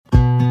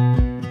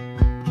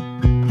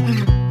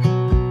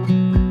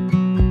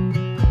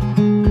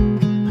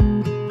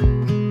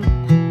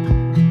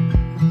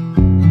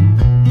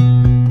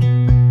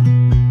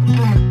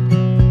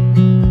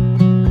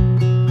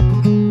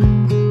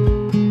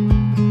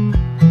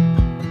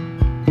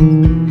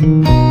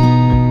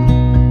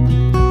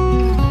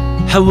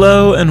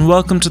Hello and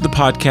welcome to the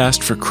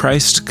podcast for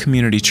Christ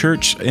Community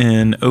Church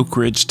in Oak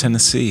Ridge,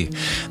 Tennessee.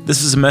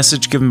 This is a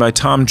message given by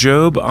Tom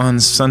Job on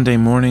Sunday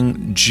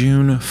morning,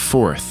 June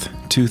 4th,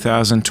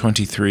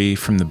 2023,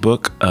 from the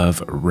book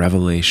of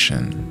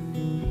Revelation.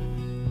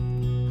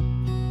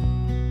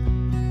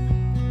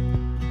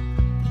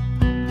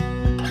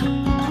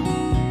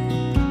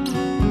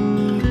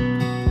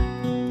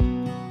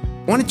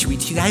 I wanted to read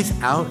to you guys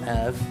out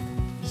of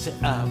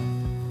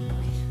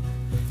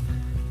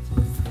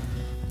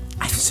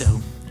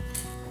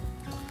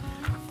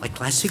like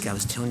last week I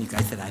was telling you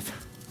guys that I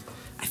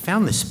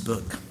found this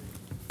book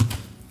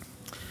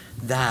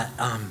that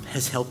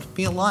has helped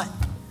me a lot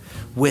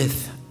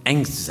with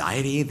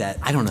anxiety that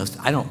I don't know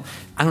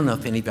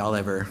if any of y'all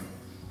ever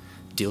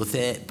deal with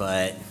it,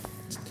 but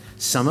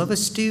some of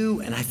us do,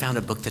 and I found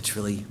a book that's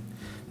really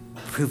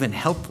proven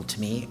helpful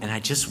to me, and I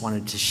just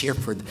wanted to share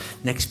for the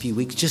next few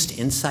weeks just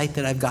insight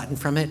that I've gotten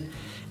from it.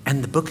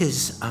 And the book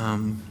is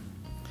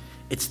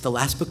it's the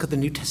last book of the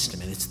New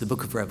Testament. It's the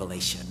book of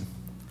Revelation.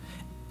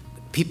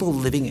 People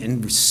living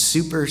in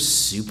super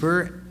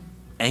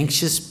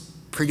anxious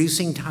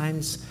producing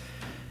times,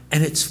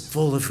 and it's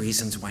full of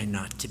reasons why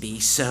not to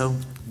be. So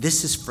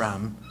this is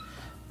from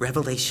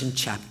Revelation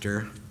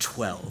chapter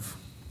 12.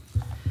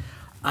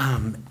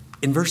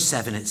 In verse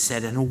 7 it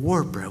said, "And a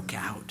war broke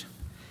out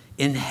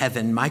in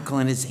heaven. Michael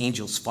and his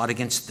angels fought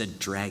against the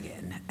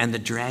dragon, and the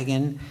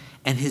dragon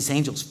and his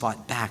angels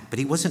fought back, but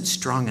he wasn't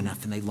strong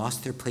enough, and they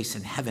lost their place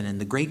in heaven,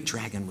 and the great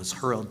dragon was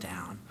hurled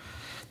down,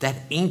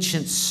 that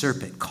ancient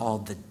serpent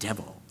called the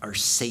devil, or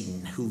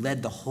Satan, who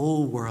led the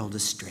whole world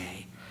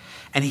astray.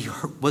 And he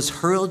was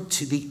hurled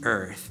to the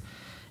earth,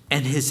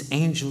 and his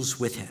angels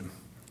with him."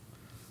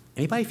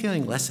 Anybody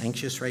feeling less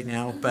anxious right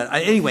now? But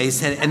anyway, he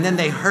said, "And then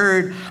I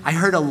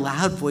heard a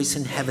loud voice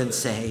in heaven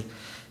say,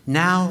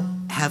 'Now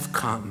have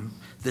come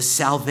the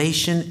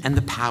salvation and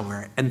the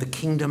power and the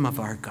kingdom of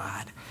our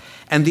God,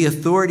 and the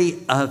authority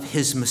of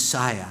his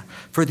Messiah.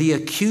 For the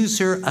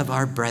accuser of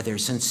our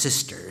brothers and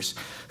sisters,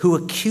 who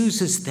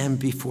accuses them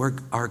before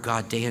our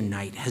God day and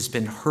night, has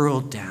been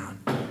hurled down.'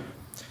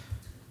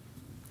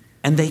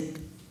 And they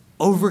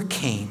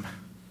overcame,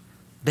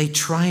 they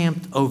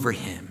triumphed over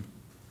him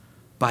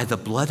by the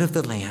blood of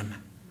the Lamb,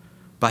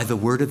 by the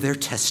word of their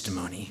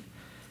testimony,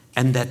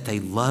 and that they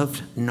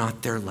loved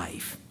not their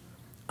life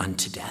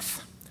unto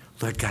death."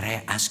 Lord God,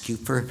 I ask you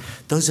for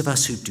those of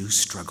us who do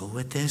struggle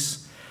with this,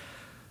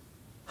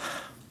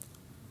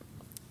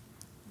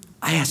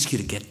 I ask you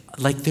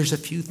to there's a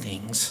few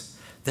things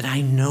that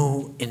I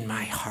know in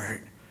my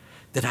heart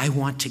that I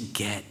want to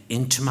get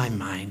into my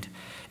mind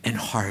and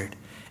heart.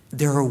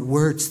 There are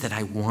words that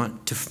I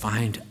want to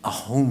find a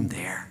home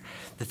there,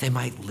 that they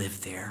might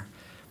live there.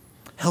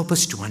 Help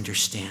us to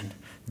understand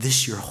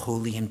this, your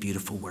holy and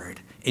beautiful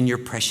word. In your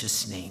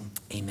precious name,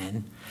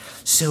 amen.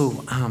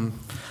 So,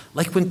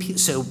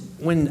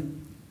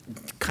 when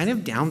kind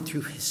of down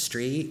through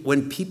history,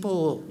 when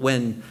people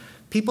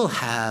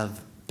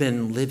have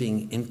been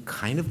living in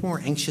kind of more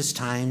anxious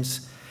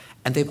times,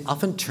 and they've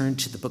often turned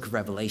to the book of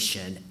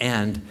Revelation,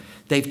 and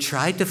they've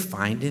tried to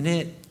find in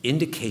it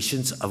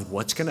indications of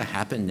what's going to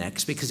happen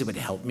next, because it would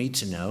help me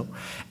to know.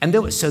 And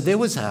there was a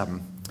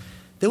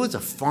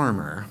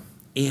farmer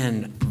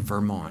in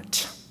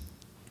Vermont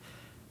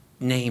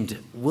named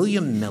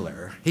William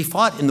Miller. He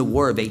fought in the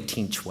War of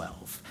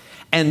 1812.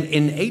 And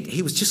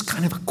he was just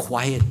kind of a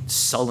quiet,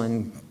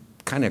 sullen,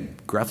 kind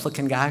of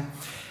gruff-looking guy.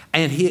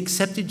 And he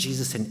accepted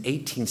Jesus in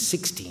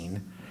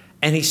 1816,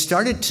 and he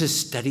started to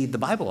study the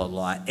Bible a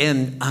lot.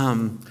 And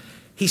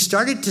he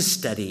started to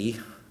study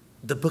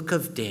the book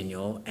of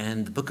Daniel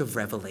and the book of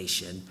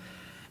Revelation,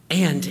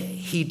 and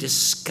he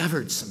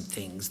discovered some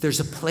things. There's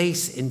a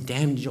place in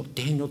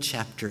Daniel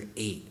chapter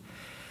 8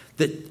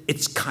 that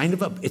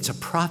it's a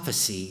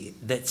prophecy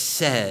that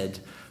said,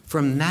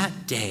 from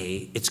that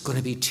day, it's going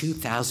to be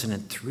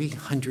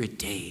 2,300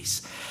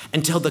 days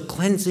until the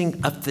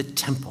cleansing of the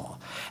temple.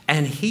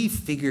 And he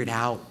figured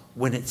out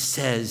when it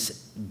says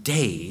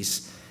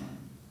days,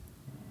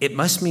 it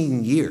must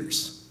mean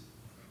years,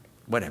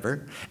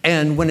 whatever.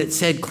 And when it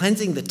said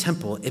cleansing the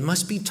temple, it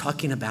must be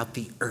talking about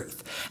the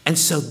earth. And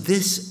so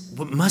this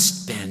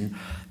must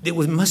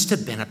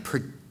have been a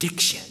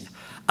prediction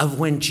of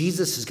when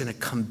Jesus is going to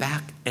come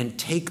back and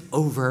take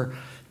over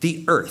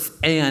the earth.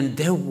 And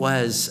there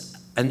was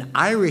an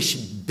Irish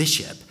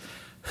bishop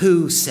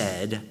who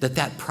said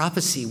that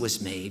prophecy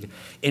was made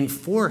in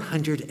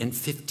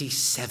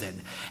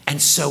 457.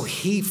 And so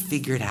he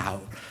figured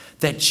out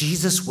that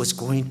Jesus was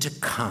going to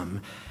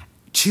come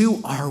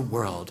to our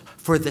world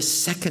for the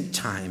second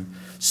time,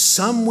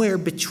 somewhere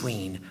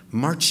between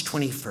March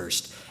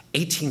 21st,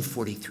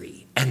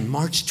 1843, and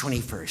March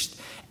 21st,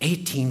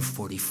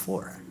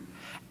 1844.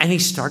 And he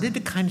started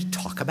to kind of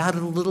talk about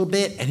it a little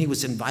bit, and he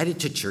was invited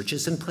to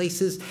churches and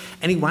places,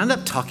 and he wound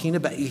up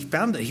he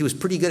found that he was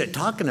pretty good at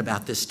talking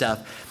about this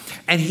stuff.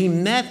 And he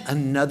met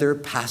another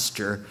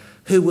pastor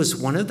who was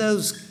one of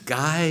those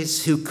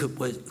guys who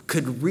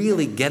could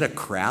really get a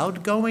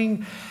crowd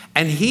going.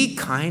 And he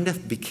kind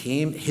of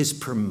became his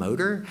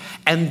promoter,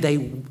 and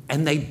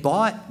they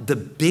bought the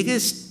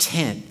biggest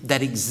tent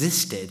that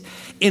existed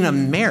in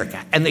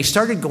America. And they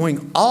started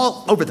going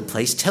all over the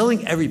place,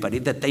 telling everybody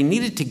that they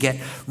needed to get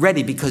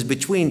ready, because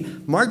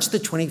between March the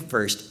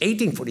 21st,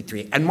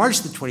 1843, and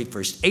March the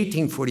 21st,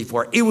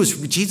 1844,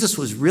 Jesus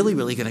was really,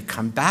 really going to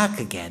come back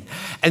again.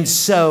 And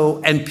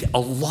so, and a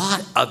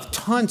lot of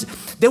tons,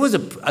 there was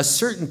a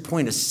certain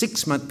point, a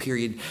 6-month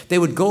period, they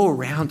would go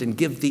around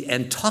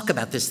and talk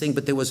about this thing,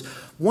 but there was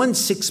one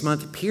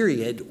 6-month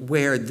period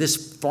where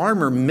this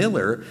farmer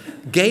Miller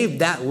gave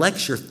that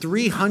lecture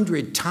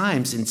 300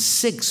 times in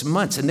 6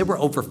 months, and there were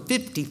over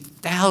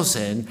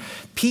 50,000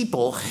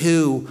 people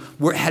who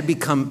had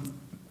become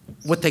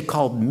what they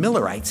called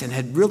Millerites and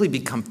had really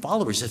become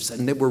followers of,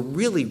 and they were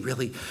really,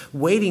 really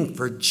waiting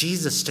for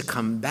Jesus to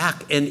come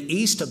back. And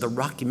east of the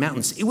Rocky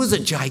Mountains, it was a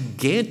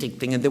gigantic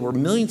thing, and there were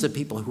millions of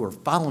people who were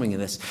following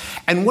this.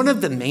 And one of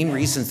the main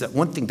reasons,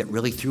 one thing that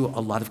really threw a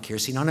lot of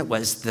kerosene on it,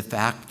 was the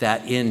fact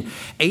that in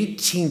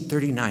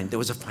 1839, there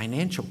was a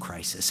financial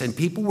crisis, and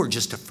people were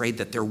just afraid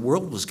that their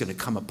world was going to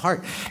come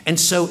apart. And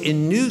so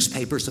in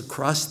newspapers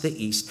across the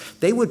East,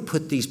 they would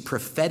put these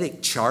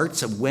prophetic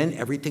charts of when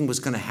everything was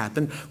going to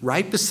happen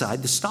right beside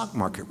the stock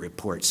market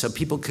report, so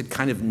people could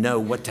kind of know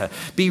what to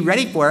be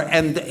ready for.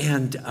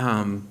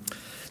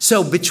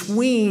 So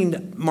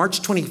between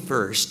March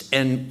 21st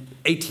and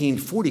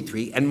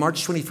 1843 and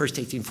March 21st,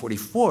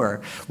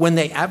 1844, when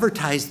they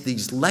advertised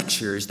these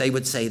lectures, they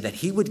would say that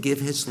he would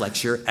give his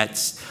lecture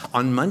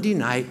on Monday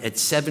night at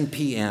 7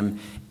 p.m.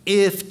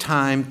 if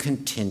time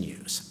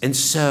continues. And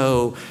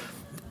so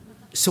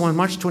on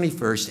March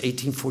 21st,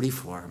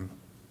 1844,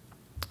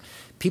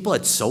 people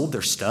had sold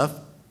their stuff.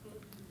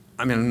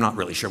 I mean, I'm not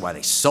really sure why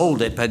they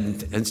sold it, but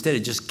instead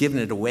of just giving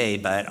it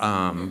away,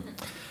 and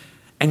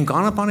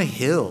gone up on a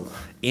hill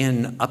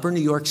in upper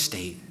New York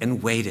State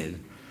and waited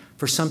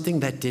for something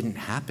that didn't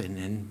happen.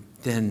 And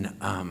then,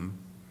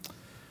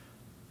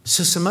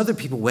 so some other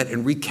people went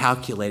and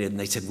recalculated, and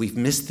they said, we've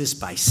missed this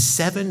by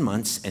 7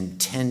 months and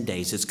 10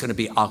 days. It's going to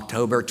be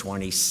October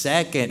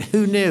 22nd.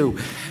 Who knew?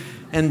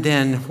 And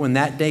then when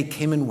that day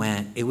came and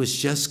went, it was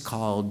just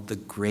called the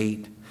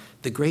Great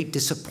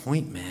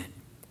Disappointment.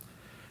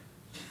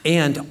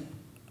 And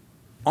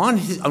on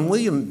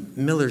William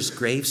Miller's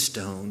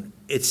gravestone,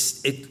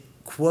 it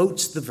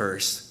quotes the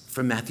verse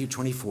from Matthew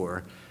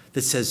 24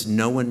 that says,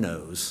 "No one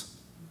knows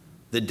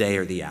the day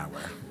or the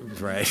hour,"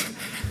 right?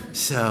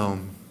 So,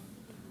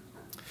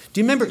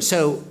 do you remember?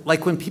 So,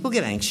 like when people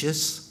get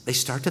anxious, they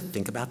start to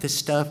think about this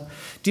stuff.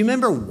 Do you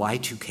remember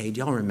Y2K?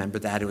 Do y'all remember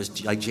that? It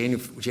was like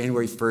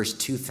January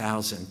 1st,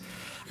 2000.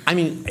 I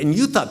mean, and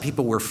you thought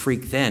people were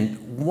freaked then.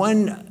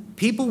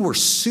 People were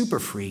super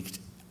freaked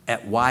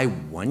at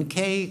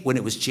Y1K when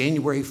it was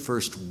January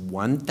 1st,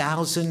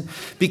 1000,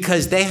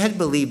 because they had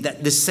believed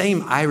that the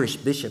same Irish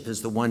bishop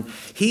is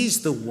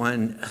he's the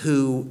one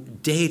who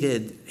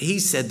he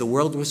said the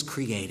world was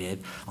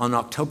created on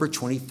October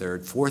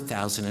 23rd,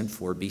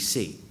 4004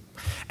 BC.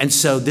 And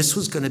so this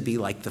was going to be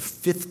like the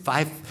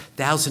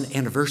 5,000th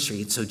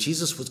anniversary. So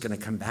Jesus was going to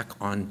come back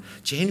on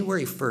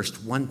January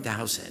 1st,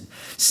 1000.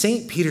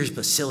 St. Peter's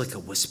Basilica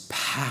was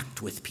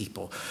packed with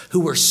people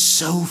who were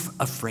so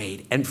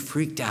afraid and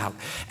freaked out.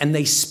 And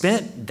they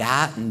spent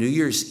that New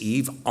Year's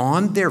Eve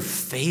on their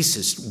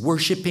faces,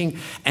 worshiping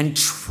and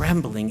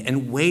trembling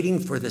and waiting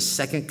for the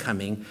second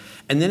coming.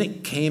 And then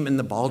it came and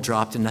the ball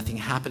dropped and nothing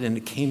happened, and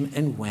it came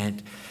and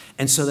went.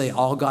 And so they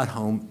all got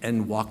home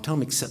and walked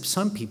home, except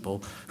some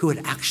people who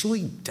had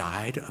actually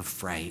died of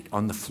fright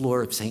on the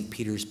floor of St.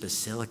 Peter's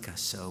Basilica.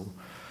 So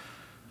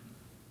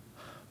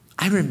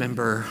I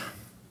remember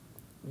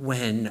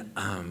when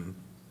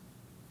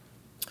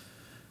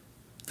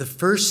the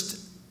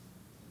first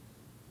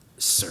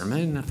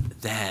sermon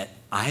that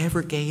I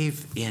ever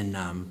gave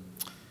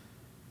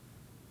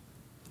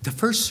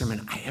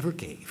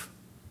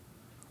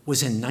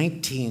was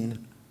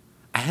in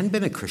I hadn't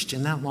been a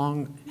Christian that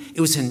long.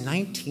 It was in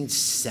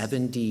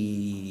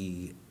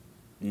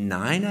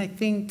 1979, I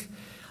think,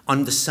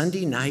 on the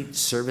Sunday night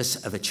service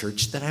of a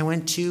church that I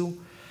went to.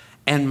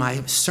 And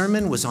my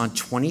sermon was on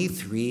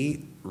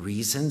 23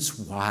 reasons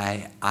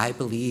why I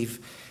believe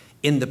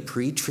in the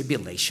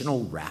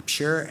pre-tribulational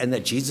rapture, and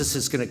that Jesus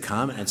is going to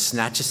come and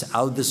snatch us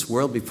out of this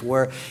world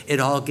before it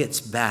all gets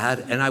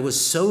bad. And I was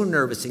so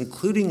nervous,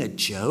 including a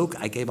joke.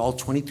 I gave all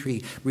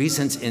 23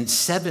 reasons in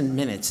 7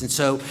 minutes. And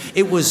so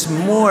it was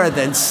more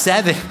than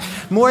 3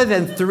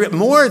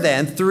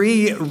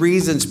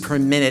 reasons per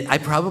minute. I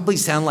probably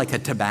sound like a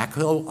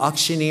tobacco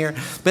auctioneer,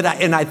 but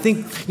I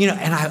think,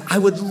 I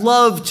would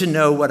love to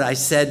know what I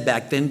said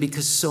back then,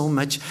 because so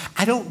much,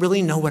 I don't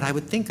really know what I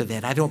would think of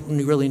it. I don't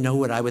really know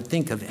what I would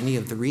think of any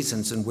of the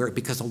reasons, and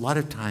because a lot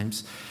of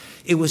times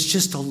it was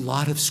just a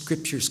lot of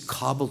scriptures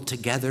cobbled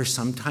together,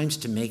 sometimes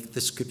to make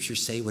the scripture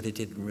say what it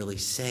didn't really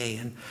say.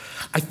 And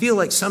I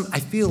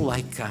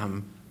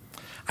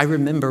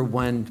remember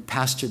one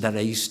pastor that I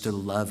used to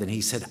love, and he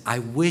said, "I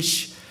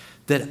wish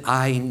that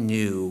I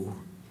knew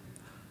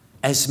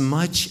as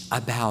much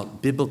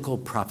about biblical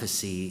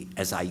prophecy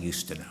as I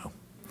used to know."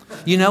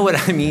 You know what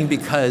I mean?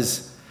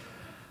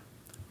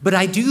 But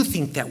I do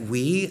think that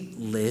we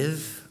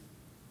live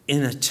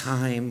in a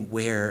time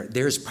where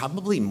there's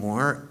probably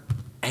more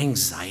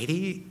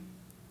anxiety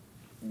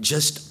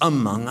just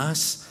among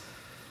us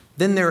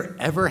than there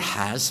ever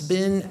has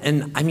been.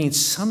 And I mean,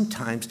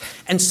 sometimes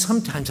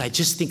I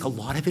just think a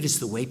lot of it is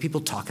the way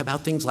people talk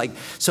about things. Like,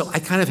 so I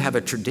kind of have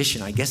a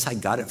tradition. I guess I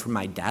got it from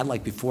my dad.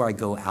 Like, before I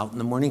go out in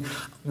the morning,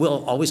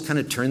 we'll always kind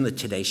of turn the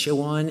Today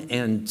Show on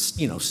and,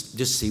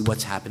 just see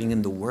what's happening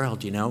in the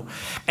world,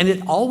 And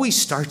it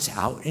always starts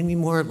out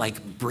anymore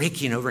like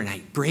breaking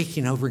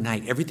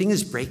overnight. Everything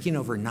is breaking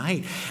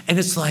overnight. And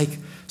it's like,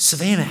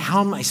 Savannah,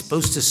 how am I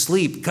supposed to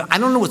sleep? I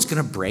don't know what's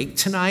going to break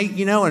tonight,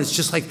 And it's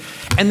just like,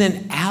 and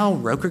then Al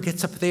Roker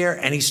gets up there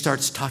and he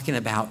starts talking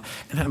about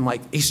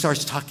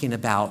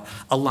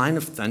a line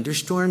of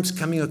thunderstorms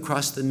coming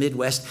across the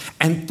Midwest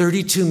and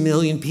 32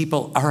 million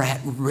people are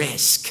at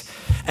risk.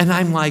 And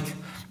I'm like,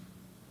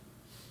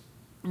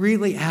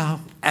 really, Al?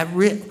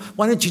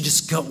 Why don't you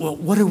just go, well,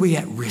 what are we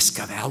at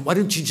risk of, Al? Why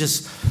don't you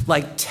just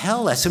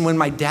tell us? And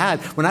when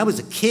I was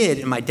a kid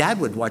and my dad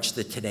would watch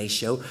the Today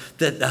Show,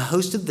 the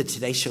host of the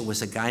Today Show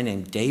was a guy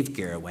named Dave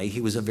Garroway.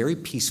 He was a very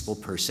peaceful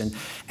person.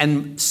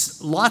 And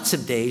lots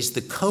of days,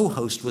 the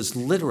co-host was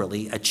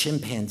literally a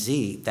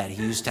chimpanzee that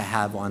he used to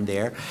have on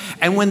there.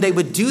 And when they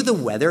would do the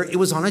weather, it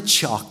was on a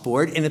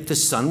chalkboard. And if the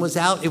sun was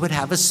out, it would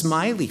have a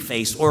smiley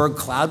face or a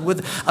cloud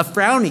with a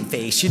frowny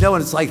face,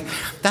 And it's like,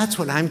 that's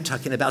what I'm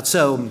talking about.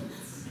 So,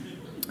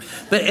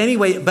 but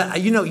anyway,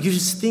 you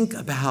just think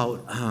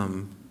about,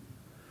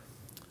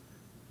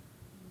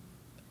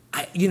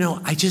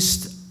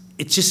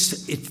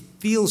 it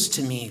feels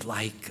to me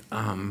like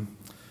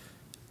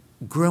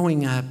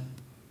growing up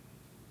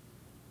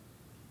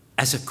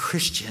as a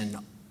Christian,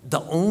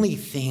 the only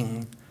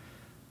thing,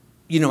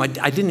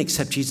 I didn't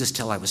accept Jesus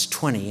till I was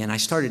 20, and I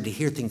started to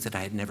hear things that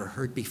I had never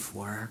heard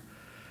before.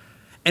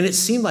 And it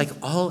seemed like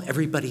all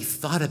everybody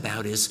thought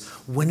about is,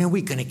 when are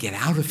we going to get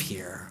out of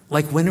here?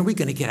 When are we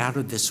going to get out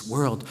of this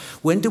world?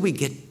 When do we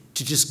get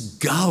to just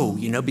go,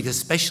 because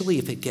especially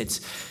if it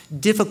gets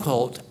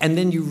difficult. And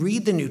then you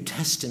read the New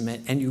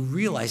Testament and you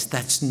realize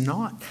that's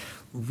not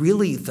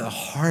really the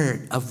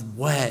heart of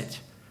what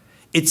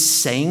it's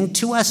saying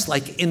to us.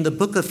 Like in the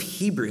book of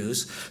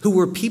Hebrews, who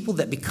were people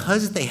that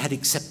because they had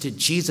accepted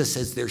Jesus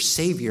as their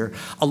Savior,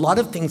 a lot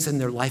of things in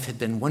their life had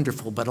been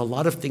wonderful, but a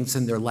lot of things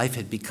in their life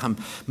had become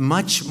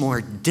much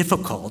more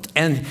difficult.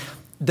 And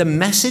the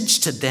message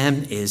to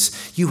them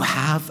is, you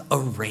have a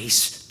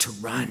race to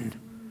run.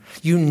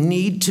 You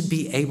need to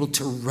be able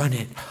to run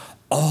it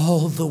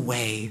all the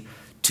way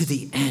to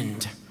the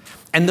end.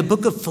 And the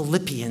book of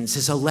Philippians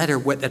is a letter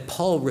that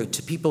Paul wrote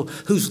to people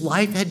whose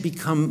life had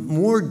become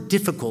more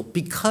difficult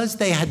because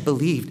they had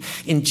believed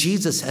in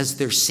Jesus as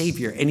their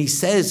Savior. And he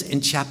says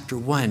in chapter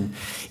 1,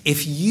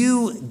 if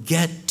you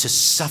get to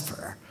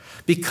suffer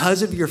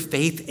because of your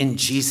faith in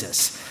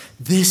Jesus,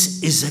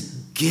 this is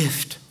a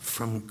gift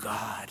from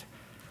God.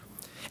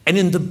 And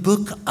in the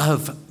book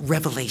of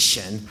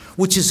Revelation,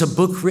 which is a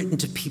book written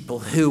to people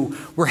who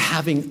were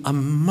having a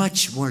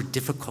much more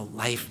difficult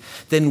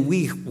life than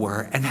we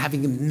were and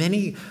having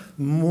many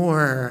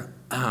more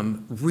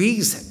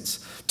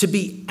reasons to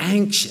be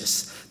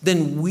anxious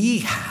than we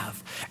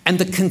have. And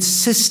the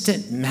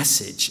consistent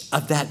message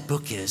of that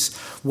book is,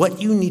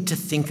 what you need to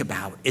think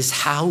about is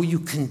how you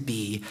can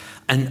be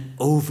an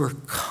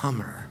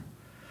overcomer.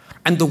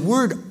 And the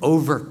word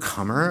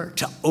overcomer,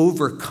 to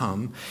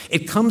overcome, it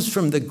comes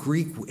from the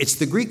Greek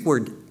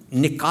word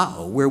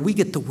nikao, where we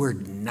get the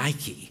word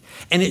Nike.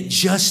 And it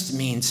just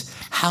means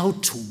how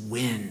to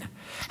win,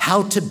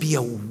 how to be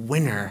a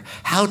winner,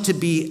 how to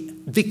be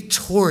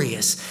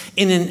victorious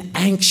in an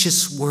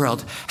anxious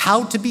world,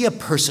 how to be a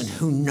person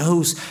who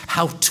knows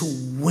how to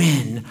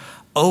win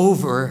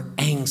over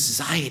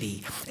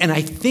anxiety. And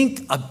I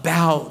think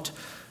about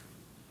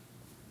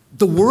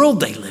the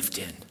world they lived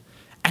in,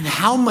 and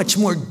how much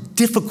more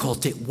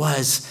difficult it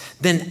was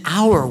than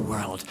our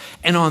world.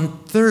 And on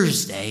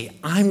Thursday,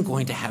 I'm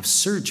going to have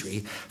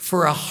surgery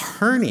for a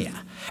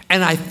hernia.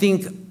 And I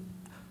think,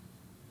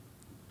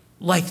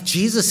 like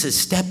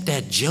Jesus'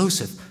 stepdad,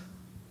 Joseph,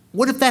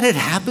 what if that had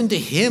happened to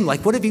him?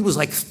 What if he was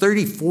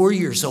 34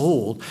 years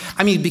old?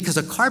 I mean, because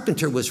a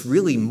carpenter was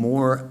really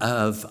more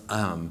of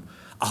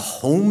a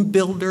home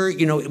builder.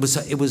 It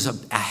was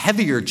a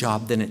heavier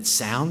job than it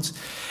sounds.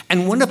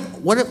 And what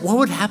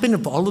would happen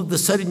if all of a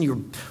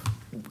sudden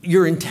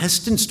your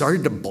intestines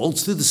started to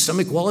bulge through the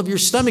stomach wall of your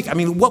stomach? I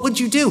mean, what would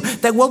you do?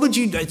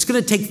 It's going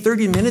to take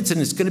 30 minutes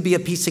and it's going to be a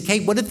piece of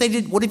cake. What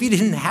if you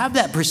didn't have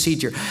that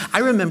procedure? I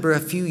remember a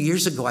few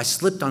years ago, I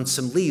slipped on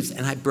some leaves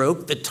and I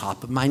broke the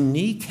top of my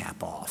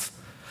kneecap off.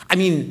 I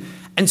mean,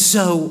 and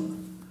so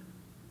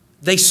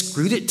they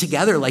screwed it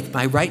together,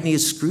 my right knee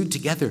is screwed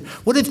together.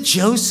 What if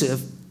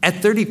Joseph at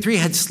 33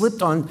 had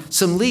slipped on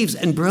some leaves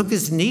and broke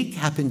his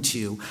kneecap in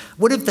two.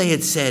 What if they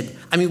had said,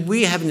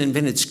 we haven't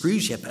invented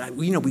screws yet, but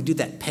we do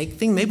that peg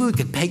thing. Maybe we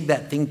could peg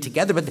that thing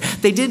together, but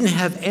they didn't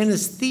have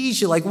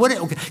anesthesia. Like,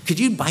 could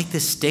you bite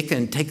this stick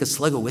and take a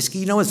slug of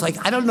whiskey? It's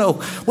like, I don't know.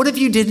 What if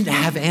you didn't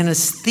have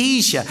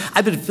anesthesia?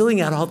 I've been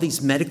filling out all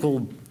these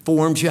medical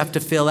forms you have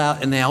to fill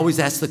out, and they always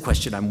ask the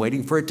question, I'm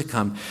waiting for it to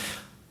come.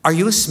 Are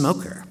you a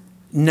smoker?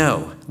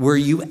 No. Were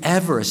you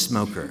ever a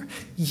smoker?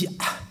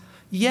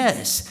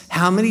 Yes.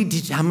 How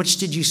much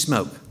did you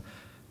smoke?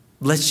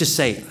 Let's just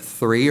say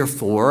 3 or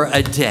 4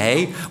 a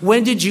day.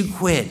 When did you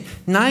quit?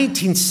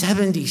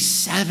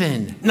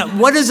 1977. Now,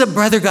 what does a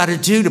brother got to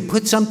do to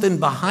put something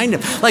behind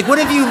him? Like, what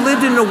if you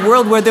lived in a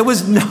world where there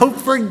was no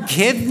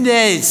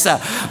forgiveness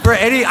for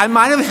any? I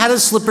might have had a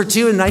slip or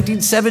two in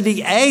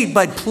 1978,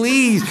 but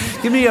please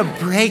give me a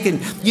break.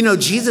 And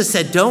Jesus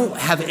said, don't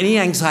have any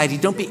anxiety.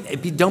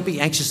 Don't be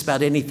anxious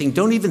about anything.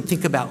 Don't even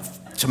think about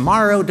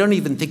tomorrow. Don't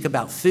even think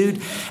about food.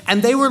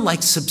 And they were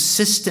like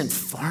subsistent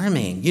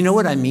farming. You know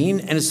what I mean?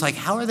 And it's like,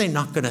 how are they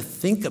not going to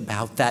think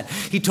about that?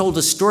 He told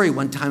a story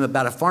one time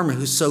about a farmer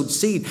who sowed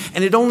seed,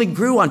 and it only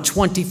grew on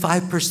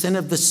 25%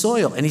 of the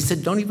soil. And he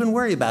said, don't even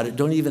worry about it.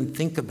 Don't even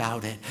think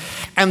about it.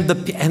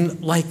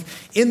 And like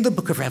in the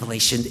book of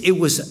Revelation, it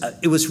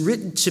was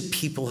written to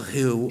people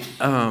who,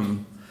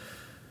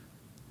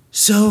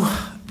 so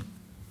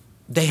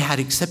they had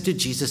accepted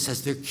Jesus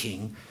as their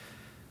king.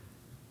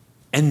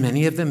 And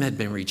many of them had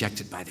been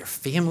rejected by their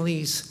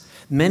families.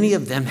 Many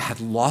of them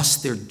had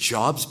lost their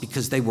jobs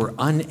because they were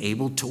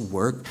unable to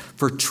work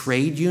for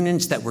trade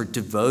unions that were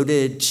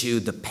devoted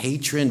to the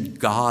patron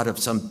god of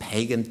some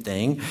pagan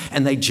thing,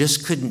 and they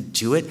just couldn't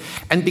do it.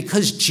 And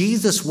because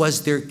Jesus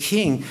was their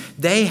king,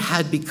 they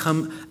had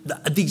become,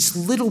 these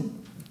little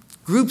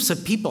groups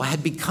of people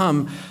had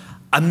become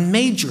a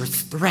major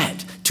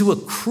threat to a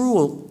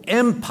cruel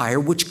empire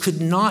which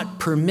could not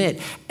permit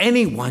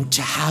anyone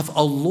to have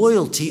a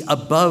loyalty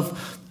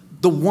above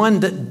the one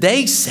that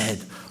they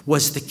said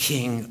was the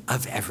king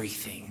of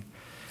everything.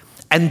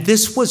 And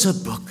this was a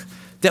book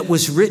that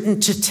was written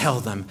to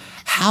tell them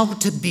how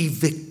to be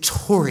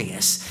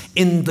victorious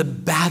in the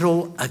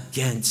battle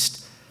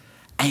against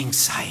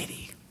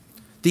anxiety.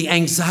 The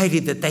anxiety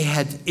that they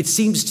had, it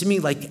seems to me,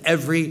 like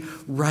every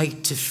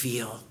right to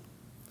feel.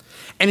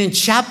 And in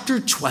chapter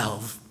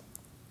 12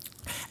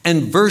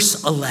 and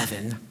verse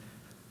 11,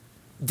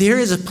 there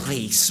is a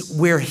place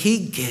where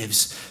he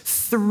gives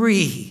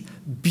 3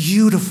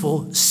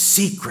 beautiful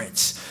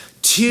secrets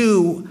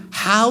to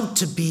how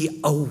to be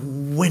a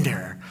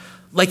winner.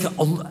 Like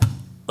a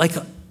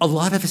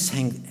lot of us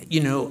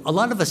a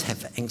lot of us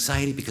have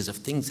anxiety because of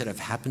things that have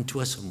happened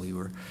to us when we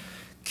were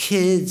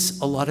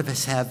kids. A lot of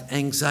us have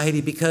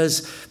anxiety because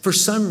for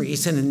some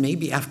reason, and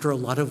maybe after a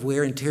lot of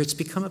wear and tear, it's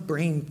become a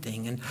brain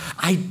thing. And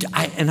I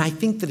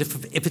think that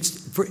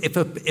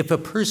if a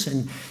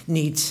person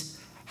needs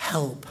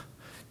help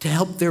to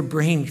help their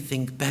brain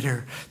think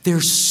better,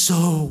 there's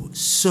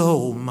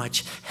so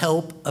much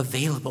help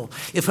available.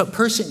 If a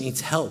person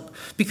needs help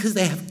because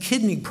they have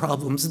kidney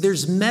problems,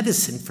 there's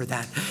medicine for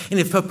that.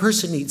 And if a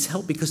person needs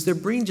help because their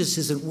brain just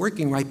isn't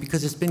working right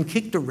because it's been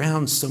kicked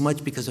around so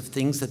much because of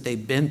things that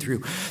they've been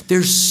through,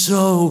 there's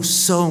so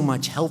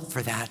much help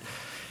for that.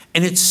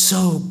 And it's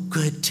so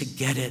good to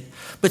get it.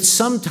 But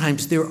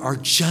sometimes there are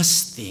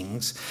just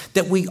things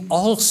that we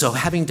also,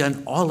 having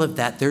done all of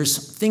that,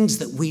 there's things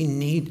that we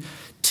need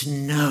to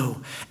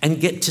know and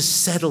get to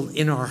settle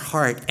in our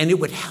heart. And it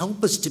would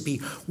help us to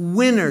be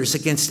winners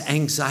against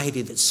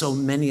anxiety that so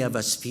many of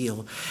us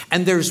feel.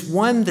 And there's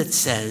one that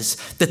says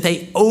that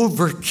they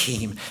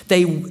overcame.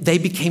 They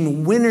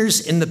became winners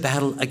in the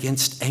battle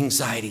against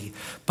anxiety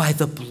by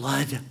the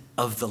blood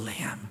of the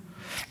Lamb.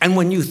 And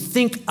when you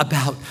think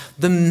about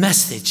the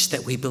message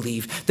that we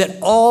believe, that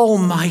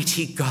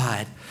Almighty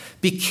God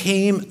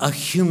became a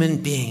human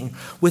being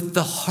with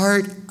the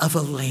heart of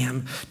a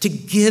lamb to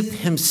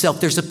give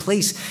himself. There's a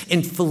place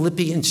in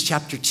Philippians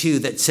chapter 2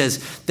 that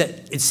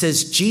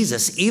says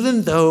Jesus,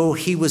 even though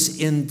he was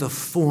in the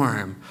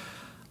form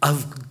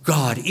of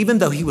God, even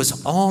though he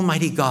was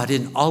Almighty God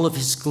in all of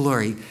his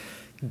glory,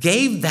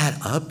 gave that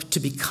up to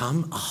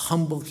become a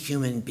humble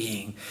human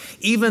being.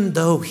 Even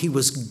though he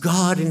was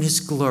God in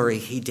his glory,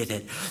 he did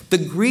it. The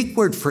Greek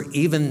word for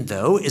even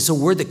though is a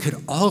word that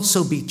could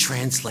also be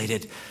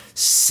translated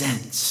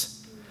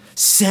since.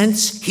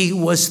 Since he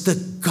was the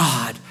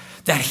God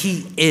that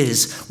he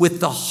is,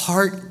 with the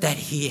heart that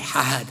he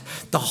had,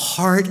 the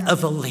heart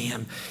of a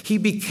lamb, he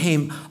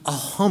became a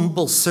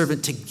humble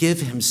servant to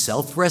give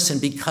himself rest. And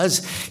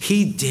because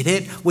he did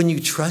it, when you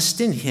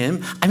trust in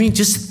him,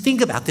 just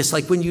think about this.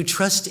 Like when you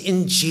trust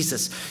in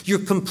Jesus,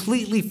 you're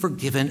completely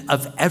forgiven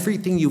of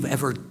everything you've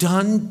ever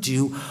done,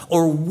 do,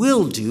 or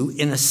will do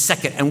in a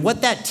second. And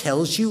what that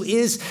tells you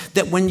is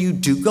that when you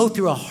do go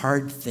through a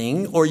hard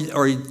thing, or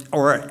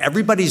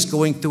everybody's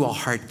going through a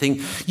hard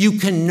thing, you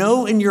can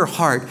know in your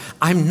heart,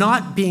 I'm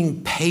not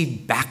being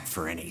paid back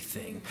for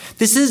anything.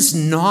 This is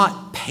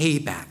not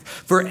payback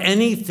for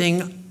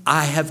anything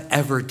I have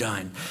ever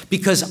done,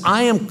 because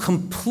I am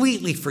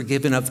completely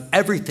forgiven of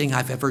everything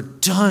I've ever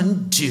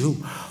done,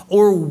 do,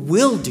 or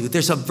will do.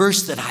 There's a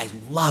verse that I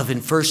love in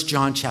 1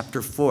 John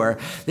chapter 4.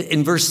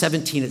 In verse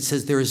 17, it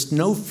says, there is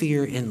no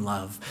fear in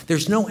love.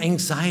 There's no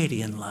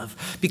anxiety in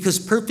love, because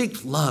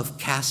perfect love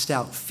casts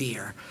out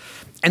fear.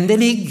 And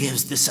then he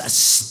gives this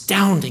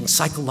astounding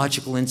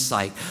psychological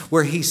insight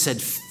where he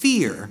said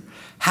fear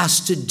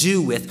has to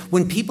do with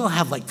when people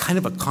have like kind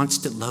of a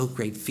constant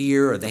low-grade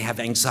fear or they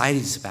have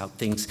anxieties about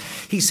things.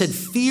 He said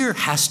fear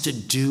has to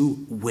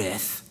do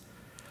with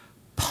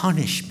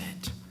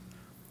punishment.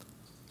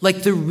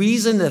 Like the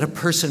reason that a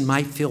person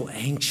might feel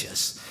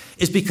anxious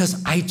is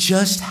because I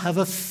just have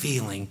a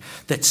feeling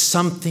that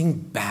something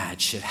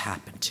bad should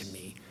happen to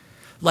me.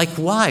 Like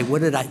why?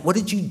 What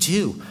did you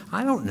do?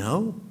 I don't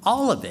know.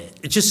 All of it.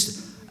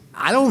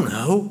 I don't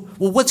know.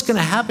 Well, what's going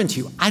to happen to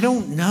you? I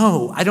don't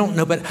know.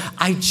 But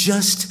I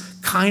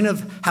just kind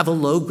of have a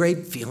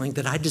low-grade feeling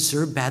that I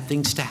deserve bad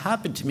things to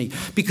happen to me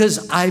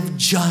because I've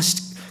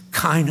just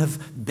kind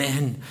of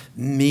been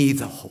me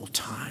the whole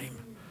time.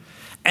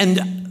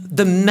 And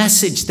the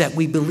message that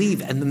we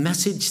believe and the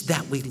message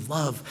that we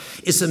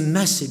love is a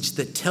message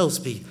that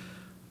tells me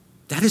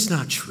that is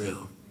not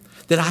true.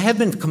 That I have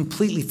been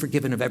completely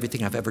forgiven of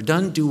everything I've ever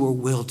done, do, or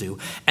will do.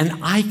 And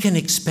I can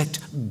expect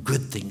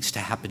good things to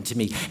happen to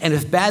me. And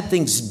if bad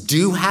things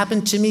do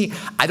happen to me,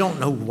 I don't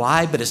know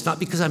why, but it's not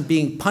because I'm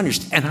being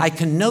punished. And I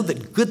can know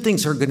that good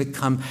things are going to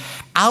come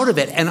out of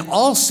it. And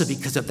also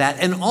because of that,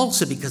 and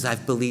also because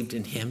I've believed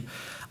in him,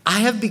 I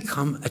have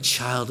become a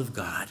child of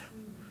God.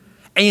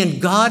 And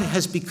God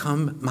has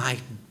become my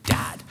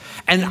dad.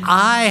 And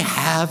I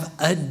have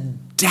a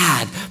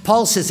dad.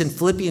 Paul says in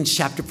Philippians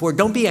chapter 4,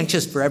 don't be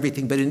anxious for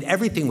everything, but in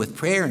everything with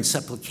prayer and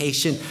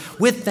supplication,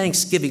 with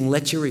thanksgiving,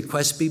 let your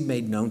requests be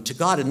made known to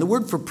God. And the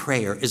word for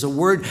prayer is a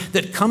word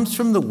that comes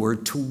from the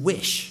word to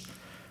wish.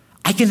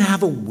 I can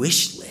have a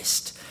wish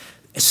list.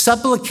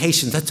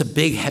 Supplication, that's a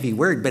big, heavy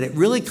word, but it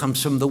really comes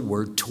from the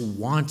word to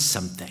want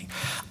something.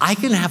 I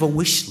can have a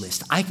wish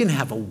list. I can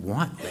have a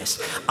want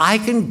list. I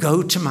can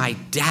go to my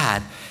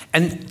dad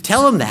and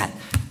tell him that.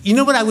 You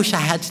know what I wish I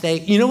had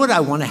today? You know what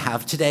I want to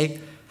have today?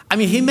 I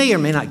mean, he may or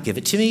may not give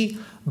it to me,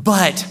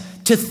 but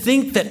to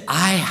think that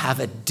I have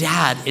a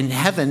dad in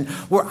heaven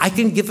where I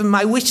can give him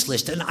my wish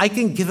list and I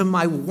can give him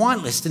my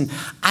want list. And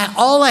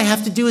all I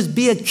have to do is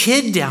be a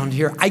kid down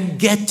here. I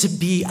get to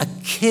be a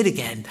kid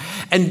again.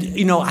 And,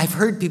 you know, I've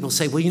heard people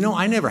say, well, you know,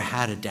 I never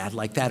had a dad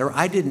like that, or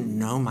I didn't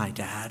know my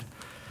dad.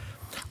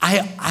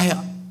 And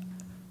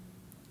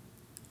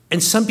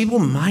some people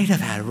might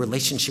have had a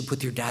relationship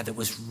with your dad that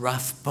was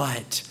rough,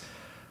 but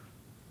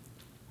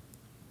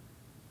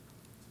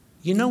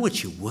you know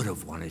what you would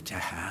have wanted to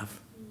have?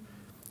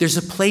 There's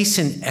a place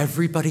in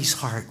everybody's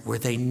heart where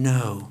they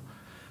know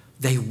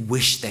they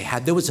wish they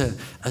had.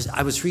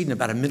 I was reading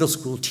about a middle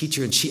school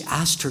teacher, and she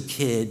asked her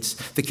kids,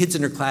 the kids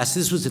in her class,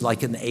 this was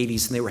like in the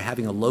 80s, and they were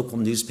having a local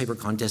newspaper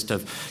contest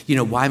of, you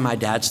know, why my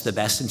dad's the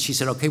best. And she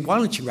said, okay, why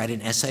don't you write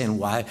an essay on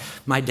why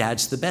my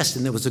dad's the best?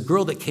 And there was a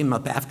girl that came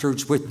up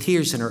afterwards with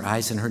tears in her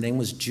eyes, and her name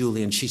was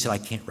Julie, and she said, I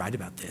can't write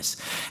about this.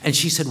 And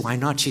she said, why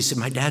not? She said,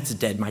 my dad's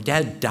dead. My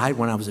dad died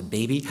when I was a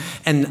baby,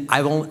 and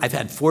I've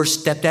had 4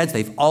 stepdads.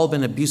 They've all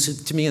been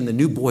abusive to me, and the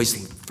new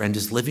boyfriend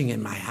is living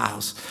in my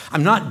house.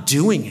 I'm not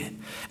doing it.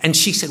 And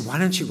she said, why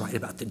don't you write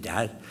about the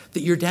dad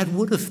that your dad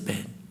would have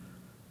been?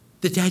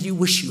 The dad you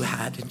wish you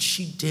had. And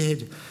she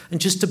did.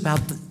 And just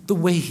about the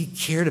way he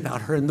cared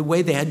about her and the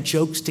way they had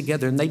jokes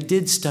together and they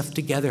did stuff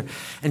together.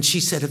 And she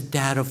said of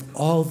Dad, of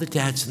all the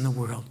dads in the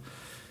world,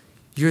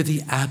 you're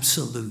the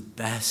absolute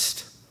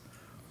best.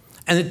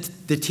 And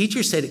the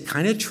teacher said it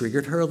kind of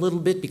triggered her a little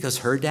bit because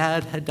her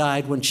dad had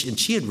died and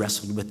she had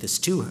wrestled with this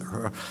too,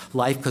 her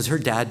life, because her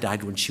dad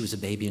died when she was a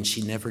baby and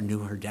she never knew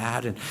her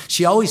dad. And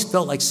she always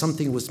felt like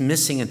something was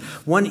missing. And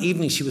one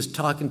evening she was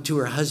talking to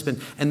her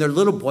husband and their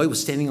little boy was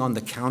standing on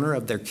the counter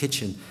of their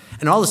kitchen.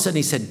 And all of a sudden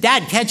he said,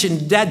 Dad, catch it.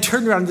 And Dad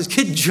turned around and this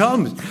kid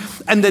jumped.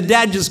 And the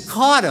dad just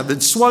caught him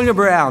and swung him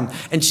around.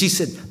 And she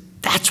said,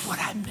 that's what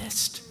I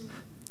missed.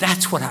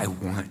 That's what I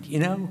want, you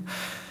know?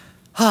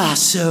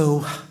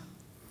 So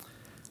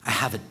I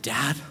have a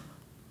dad,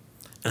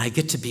 and I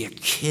get to be a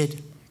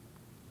kid,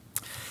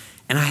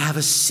 and I have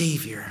a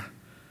Savior.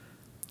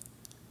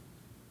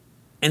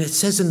 And it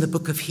says in the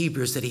book of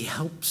Hebrews that he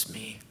helps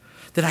me,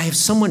 that I have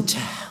someone to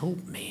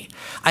help me.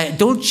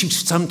 Don't you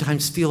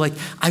sometimes feel like,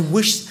 I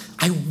wish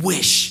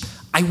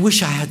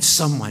I had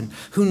someone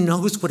who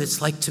knows what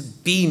it's like to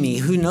be me,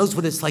 who knows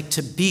what it's like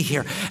to be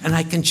here, and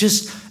I can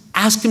just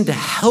ask him to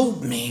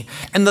help me.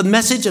 And the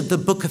message of the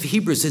book of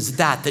Hebrews is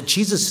that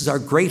Jesus is our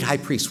great high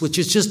priest, which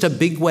is just a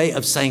big way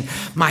of saying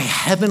my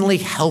heavenly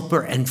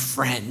helper and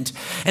friend.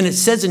 And it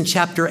says in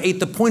chapter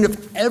 8, the point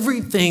of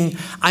everything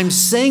I'm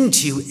saying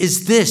to you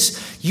is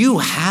this: you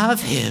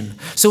have him.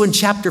 So in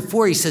chapter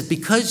 4, he says,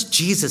 because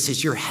Jesus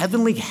is your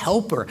heavenly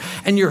helper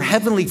and your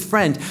heavenly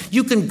friend,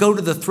 you can go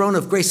to the throne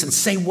of grace and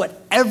say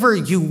whatever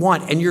you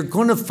want, and you're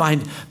going to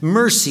find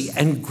mercy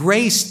and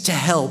grace to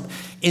help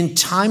in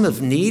time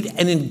of need.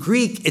 And in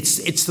Greek,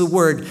 it's the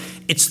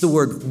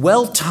word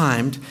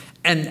well-timed,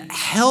 and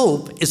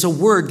help is a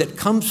word that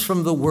comes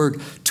from the word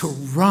to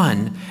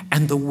run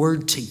and the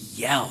word to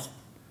yell.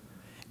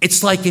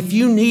 It's like if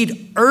you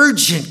need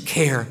urgent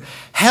care,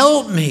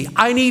 help me,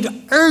 I need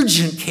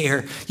urgent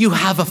care. You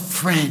have a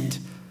friend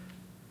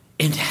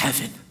in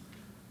heaven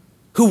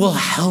who will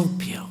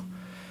help you.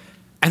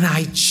 And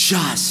I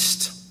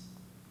just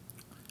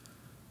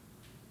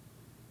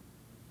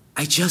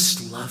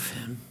love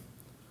him.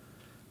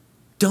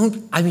 Don't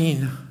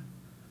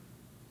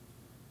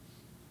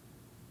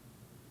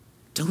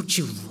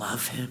you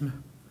love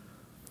him?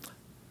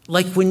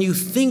 Like when you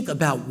think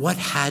about what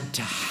had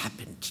to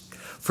happen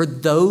for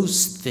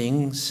those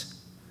things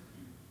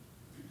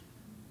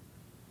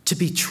to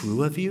be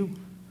true of you,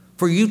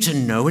 for you to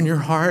know in your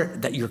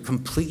heart that you're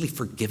completely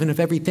forgiven of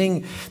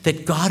everything,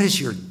 that God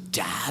is your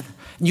dad.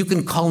 You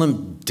can call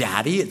him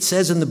daddy, it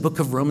says in the book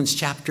of Romans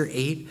chapter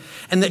 8,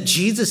 and that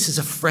Jesus is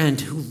a friend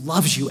who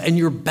loves you and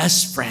your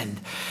best friend,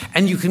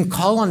 and you can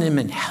call on him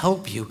and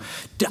help you.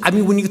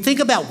 When you think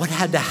about what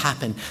had to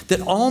happen,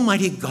 that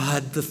Almighty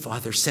God the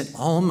Father sent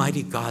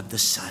Almighty God the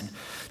Son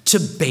to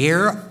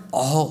bear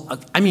all,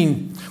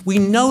 we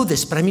know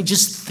this, but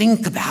just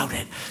think about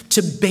it.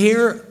 To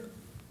bear,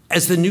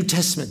 as the New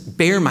Testament,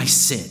 bear my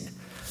sin.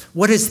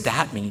 What does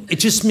that mean? It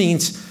just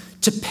means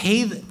to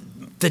pay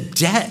the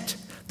debt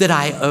that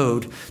I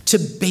owed, to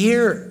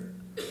bear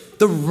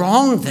the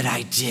wrong that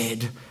I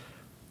did.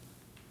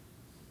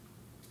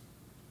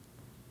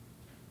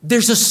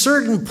 There's a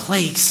certain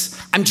place,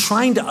 I'm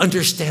trying to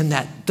understand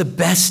that the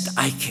best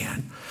I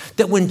can,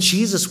 that when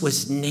Jesus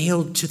was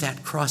nailed to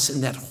that cross in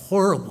that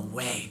horrible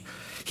way,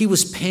 he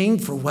was paying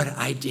for what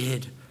I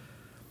did.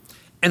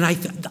 And I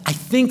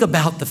think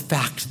about the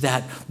fact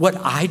that what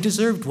I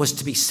deserved was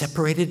to be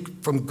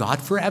separated from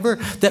God forever,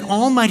 that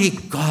Almighty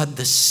God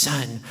the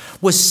Son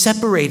was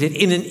separated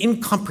in an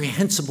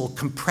incomprehensible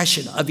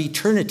compression of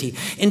eternity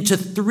into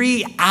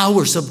 3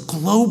 hours of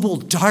global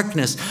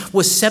darkness,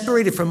 was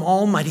separated from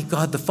Almighty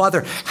God the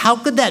Father. How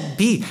could that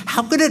be?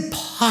 How could it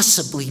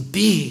possibly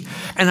be?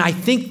 And I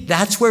think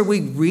that's where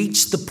we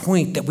reach the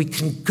point that we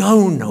can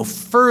go no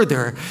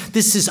further.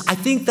 I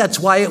think that's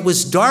why it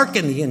was dark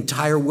in the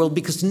entire world,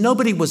 because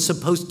nobody was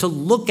supposed to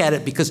look at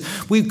it, because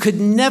we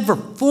could never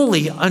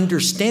fully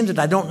understand it.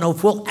 I don't know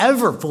if we'll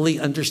ever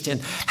fully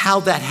understand how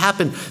that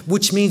happened,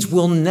 which means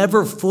we'll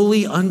never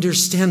fully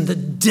understand the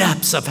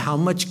depths of how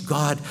much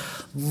God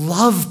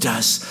loved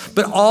us.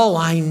 But all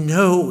I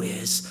know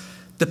is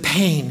the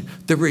pain,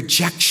 the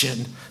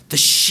rejection, the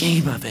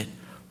shame of it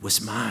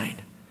was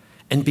mine.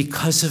 And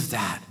because of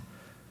that,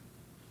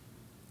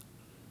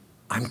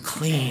 I'm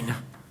clean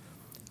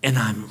and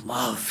I'm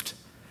loved.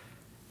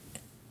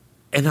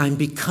 And I'm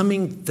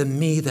becoming the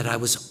me that I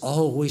was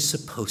always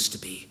supposed to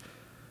be,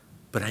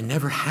 but I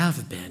never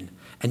have been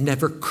and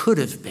never could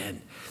have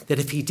been, that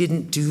if he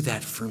didn't do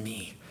that for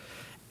me.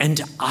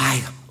 And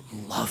I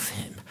love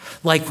him.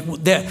 Like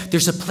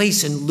there's a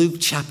place in Luke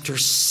chapter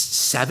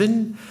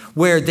 7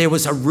 where there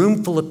was a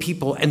room full of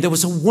people, and there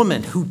was a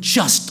woman who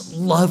just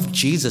loved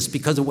Jesus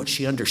because of what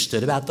she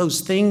understood about those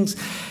things.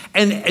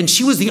 And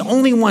she was the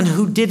only one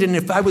who did. And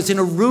if I was in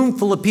a room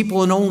full of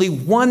people and only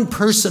one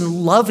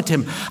person loved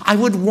him, I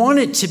would want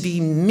it to be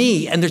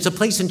me. And there's a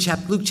place in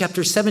Luke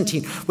chapter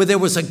 17 where there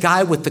was a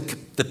guy with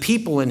the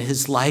people in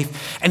his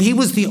life, and he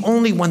was the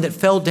only one that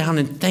fell down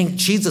and thanked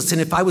Jesus.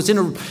 And if I was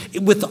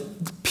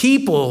with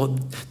people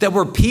that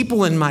were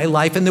people in my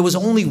life, and there was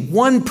only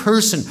one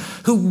person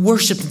who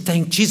worshiped and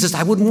thanked Jesus,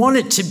 I would want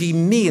it to be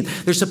me. And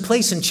there's a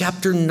place in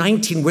chapter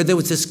 19 where there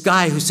was this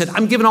guy who said,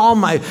 I'm giving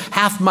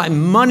half my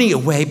money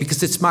away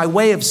because it's my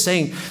way of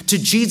saying to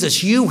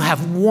Jesus, you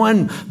have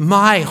won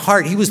my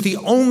heart. He was the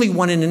only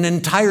one in an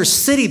entire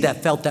city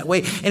that felt that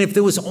way. And if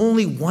there was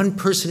only one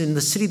person in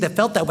the city that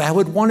felt that way, I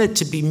would want it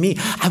to be me.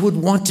 I would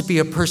want to be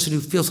a person who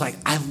feels like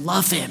I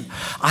love him.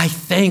 I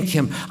thank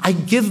him. I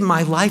give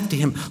my life to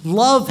him.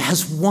 Love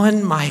has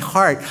won my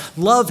heart.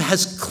 Love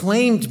has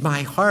claimed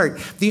my heart.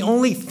 The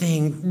only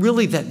thing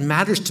really that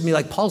matters to me,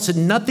 like Paul said,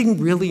 nothing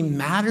really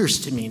matters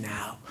to me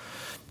now.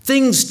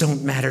 Things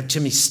don't matter to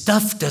me.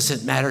 Stuff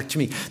doesn't matter to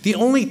me. The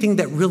only thing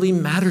that really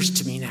matters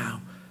to me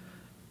now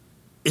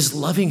is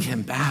loving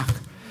him back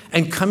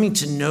and coming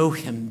to know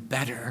him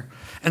better.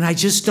 And I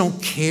just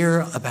don't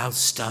care about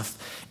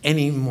stuff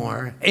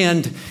anymore.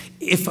 And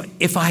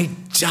if I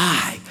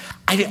die,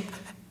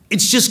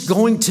 it's just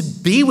going to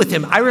be with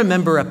him. I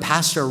remember a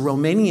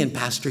Romanian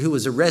pastor who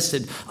was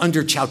arrested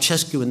under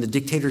Ceausescu in the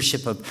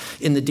dictatorship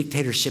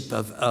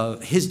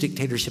of his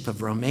dictatorship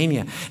of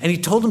Romania. And he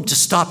told him to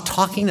stop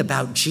talking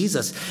about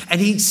Jesus.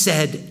 And he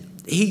said,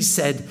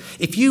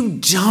 if you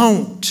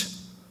don't,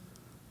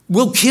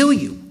 we'll kill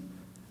you.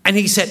 And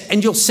he said,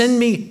 and you'll send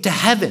me to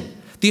heaven.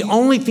 The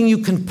only thing you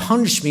can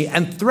punish me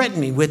and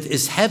threaten me with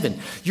is heaven.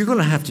 You're going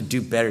to have to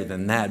do better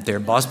than that there,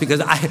 boss, because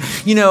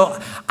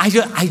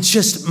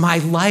my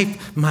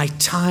life, my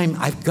time,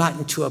 I've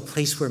gotten to a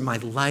place where my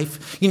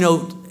life,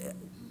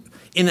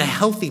 In a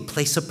healthy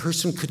place, a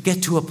person could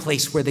get to a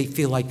place where they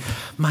feel like,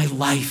 my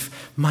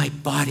life, my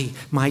body,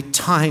 my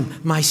time,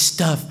 my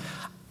stuff,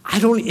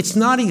 it's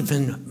not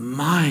even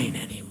mine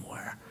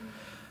anymore.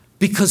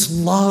 Because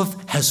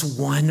love has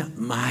won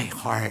my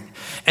heart.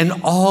 And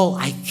all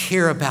I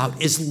care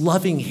about is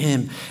loving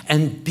him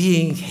and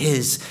being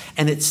his.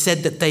 And it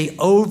said that they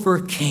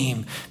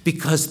overcame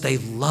because they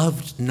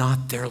loved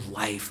not their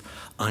life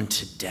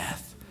unto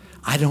death.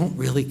 I don't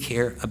really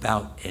care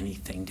about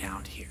anything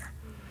down here.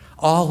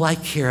 All I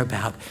care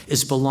about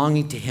is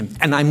belonging to him.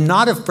 And I'm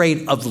not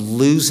afraid of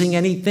losing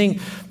anything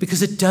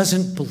because it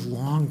doesn't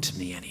belong to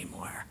me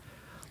anymore.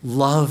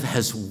 Love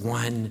has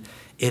won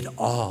it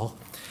all.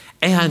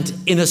 And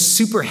in a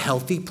super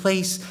healthy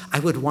place, I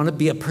would want to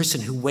be a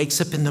person who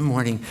wakes up in the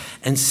morning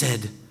and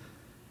says,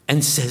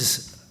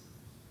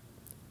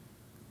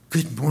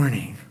 "Good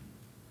morning,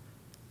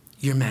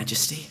 Your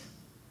Majesty,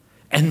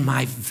 and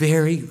my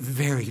very,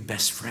 very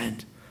best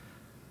friend.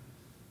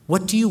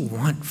 What do you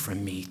want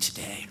from me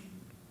today?"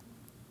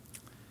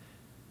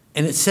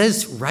 And it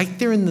says right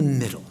there in the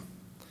middle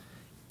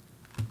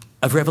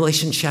of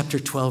Revelation chapter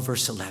 12,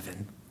 verse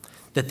 11,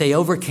 that they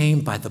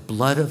overcame by the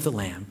blood of the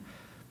Lamb.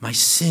 My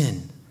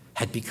sin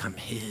had become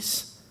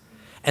his.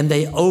 And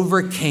they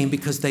overcame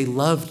because they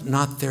loved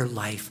not their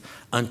life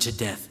unto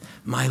death.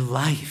 My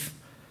life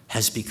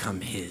has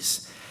become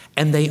his.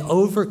 And they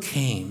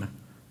overcame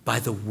by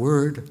the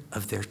word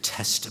of their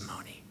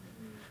testimony.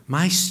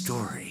 My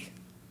story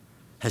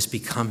has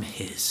become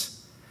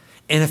his.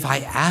 And if I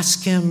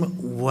ask him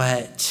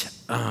what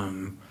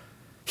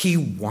he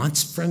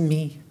wants from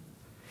me,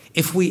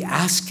 if we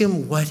ask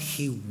him what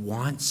he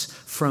wants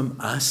from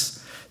us,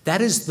 that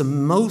is the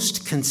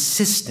most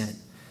consistent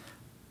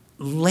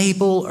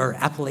label or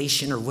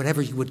appellation or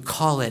whatever you would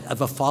call it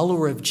of a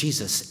follower of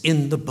Jesus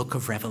in the book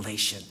of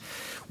Revelation.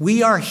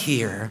 We are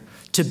here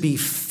to be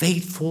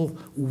faithful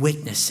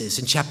witnesses.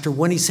 In chapter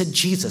 1, he said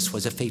Jesus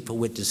was a faithful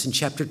witness. In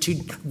chapter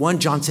 1,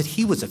 John said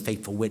he was a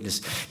faithful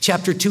witness.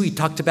 Chapter 2, he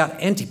talked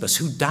about Antipas,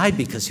 who died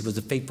because he was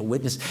a faithful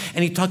witness.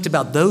 And he talked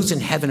about those in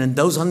heaven and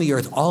those on the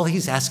earth. All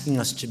he's asking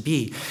us to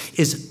be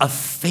is a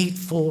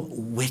faithful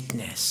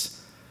witness.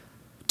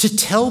 To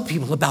tell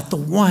people about the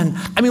one.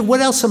 I mean,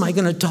 what else am I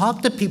going to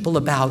talk to people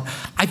about?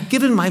 I've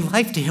given my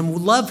life to him.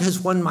 Love has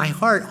won my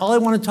heart. All I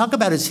want to talk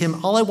about is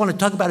him. All I want to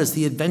talk about is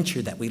the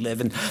adventure that we live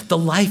and the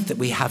life that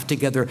we have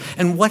together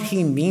and what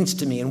he means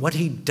to me and what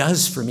he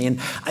does for me.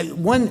 And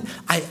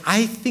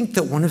I think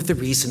that one of the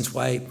reasons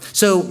why,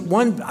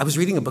 I was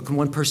reading a book and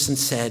one person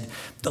said,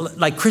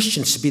 like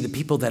Christians should be the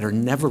people that are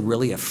never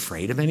really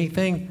afraid of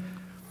anything.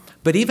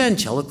 But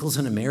evangelicals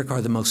in America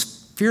are the most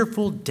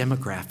fearful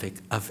demographic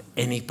of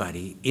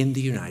anybody in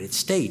the United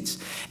States.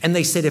 And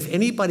they said if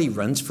anybody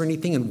runs for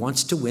anything and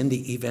wants to win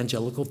the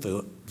evangelical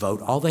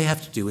vote, all they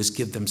have to do is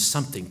give them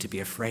something to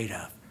be afraid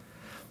of.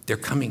 They're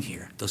coming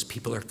here. Those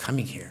people are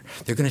coming here.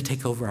 They're going to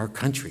take over our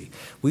country.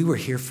 We were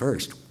here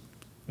first,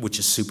 which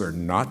is super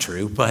not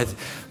true, but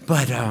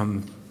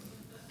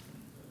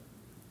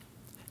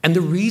and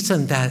the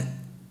reason that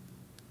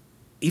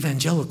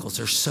evangelicals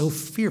are so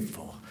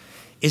fearful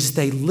is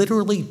they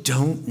literally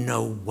don't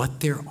know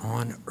what they're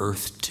on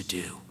earth to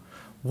do.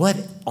 What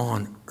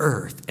on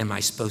earth am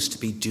I supposed to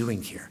be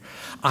doing here?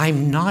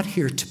 I'm not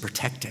here to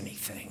protect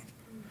anything.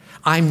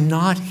 I'm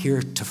not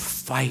here to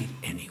fight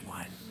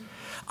anyone.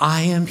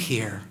 I am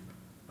here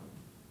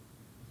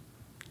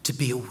to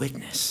be a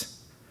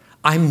witness.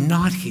 I'm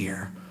not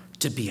here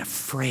to be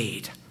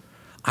afraid.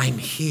 I'm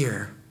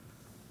here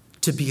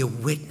to be a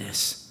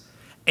witness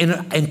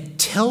and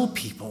tell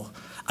people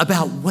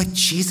about what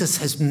Jesus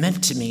has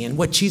meant to me and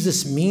what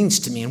Jesus means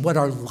to me and what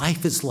our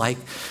life is like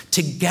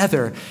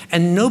together.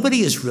 And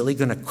nobody is really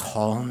going to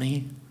call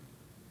me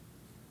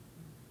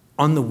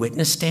on the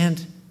witness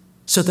stand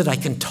so that I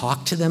can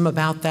talk to them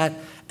about that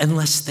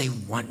unless they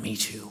want me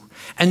to.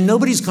 And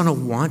nobody's going to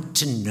want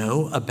to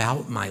know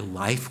about my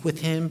life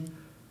with him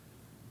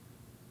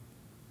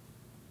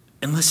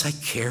unless I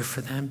care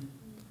for them,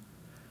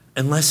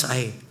 unless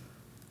I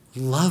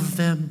love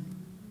them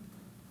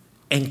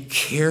and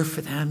care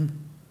for them,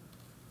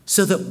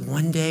 so that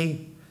one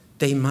day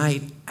they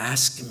might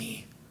ask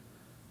me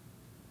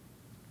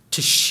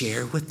to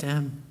share with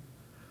them.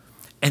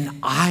 And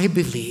I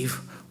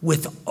believe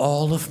with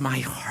all of my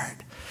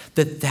heart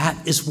that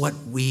that is what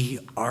we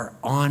are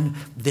on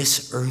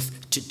this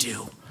earth to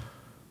do.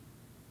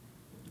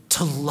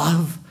 To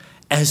love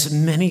as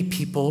many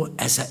people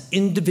as an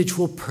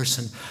individual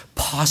person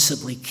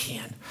possibly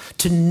can.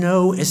 To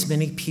know as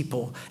many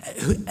people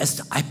as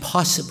I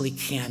possibly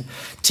can.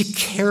 To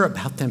care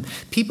about them.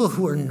 People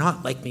who are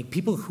not like me.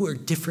 People who are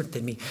different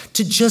than me.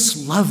 To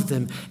just love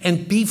them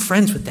and be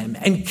friends with them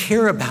and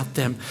care about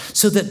them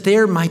so that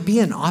there might be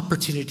an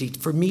opportunity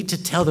for me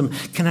to tell them,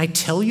 can I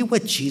tell you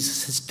what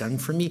Jesus has done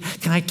for me?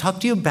 Can I talk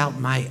to you about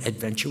my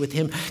adventure with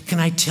him? Can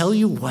I tell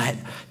you what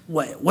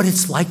what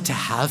it's like to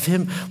have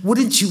him?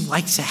 Wouldn't you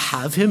like to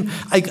have him?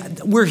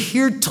 We're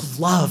here to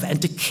love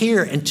and to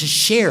care and to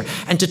share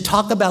and to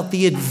talk about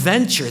the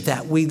adventure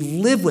that we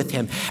live with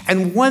him.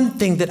 And one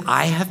thing that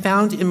I have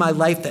found in my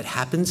life that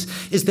happens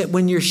is that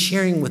when you're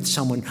sharing with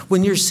someone,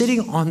 when you're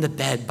sitting on the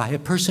bed by a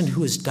person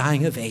who is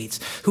dying of AIDS,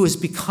 who has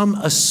become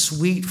a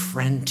sweet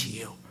friend to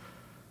you,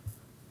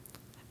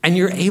 and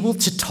you're able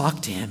to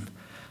talk to him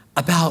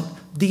about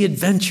the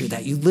adventure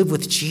that you live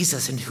with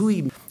Jesus and who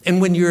he,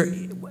 and when you're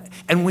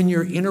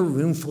in a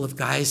room full of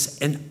guys,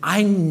 and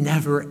I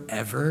never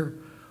ever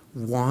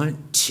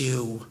want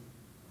to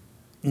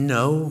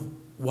know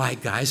why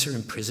guys are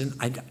in prison.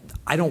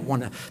 I don't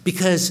want to,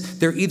 because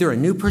they're either a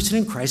new person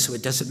in Christ, so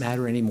it doesn't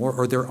matter anymore,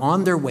 or they're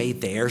on their way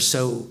there,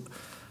 so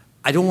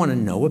I don't want to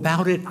know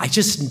about it. I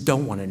just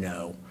don't want to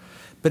know.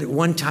 But at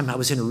one time, I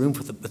was in a room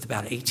with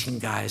about 18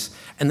 guys,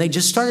 and they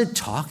just started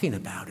talking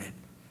about it.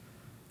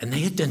 And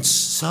they had done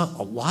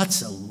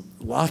lots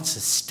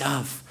of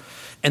stuff.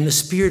 And the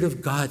Spirit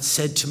of God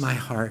said to my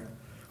heart,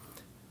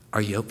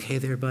 "Are you okay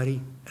there,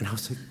 buddy?" And I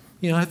was like,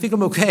 I think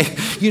I'm okay,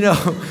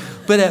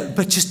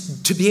 But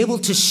just to be able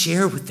to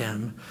share with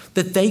them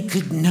that they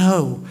could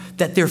know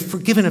that they're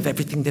forgiven of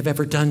everything they've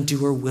ever done,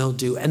 do, or will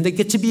do. And they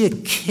get to be a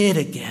kid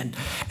again.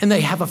 And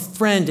they have a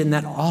friend in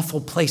that awful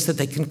place that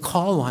they can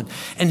call on,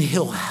 and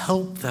he'll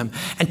help them.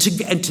 And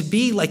to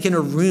be like in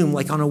a room,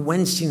 like on a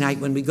Wednesday night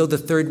when we go the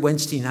third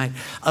Wednesday night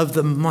of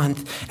the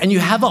month, and you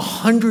have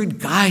 100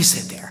 guys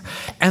in there,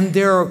 and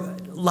they're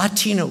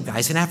Latino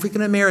guys and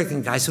African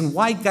American guys and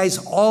white guys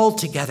all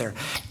together.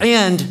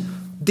 And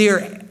they're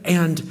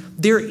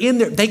in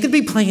there. They could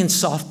be playing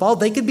softball.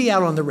 They could be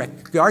out on the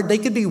rec yard. They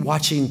could be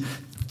watching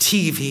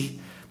TV,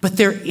 but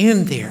they're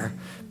in there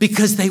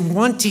because they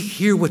want to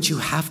hear what you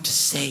have to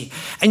say.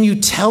 And you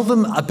tell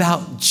them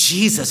about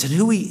Jesus and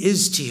who he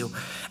is to you,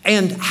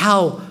 and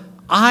how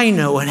I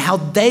know and how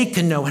they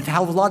can know and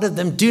how a lot of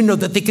them do know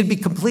that they can be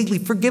completely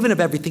forgiven of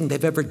everything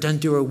they've ever done,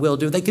 do, or will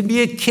do. They can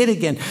be a kid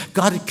again.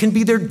 God can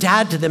be their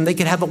dad to them. They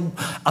could have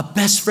a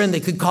best friend they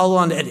could call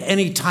on at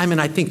any time.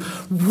 And I think,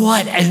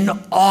 what an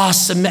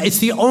awesome, it's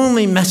the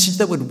only message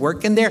that would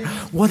work in there.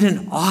 What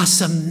an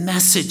awesome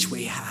message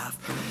we have.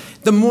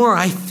 The more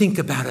I think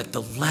about it,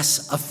 the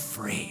less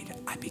afraid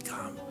I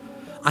become.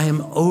 I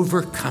am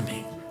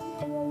overcoming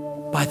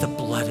by the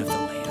blood of the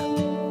Lamb.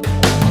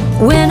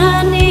 When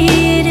I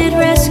needed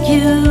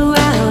rescue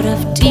out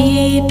of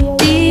deep,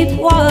 deep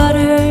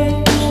waters,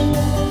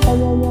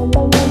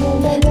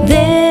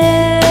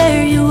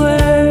 there you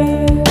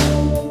were.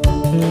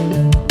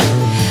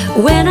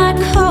 When I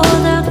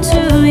called out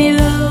to you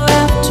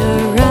after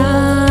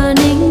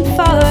running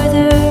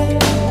farther,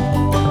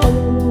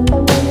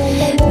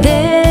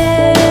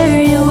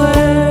 there you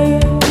were.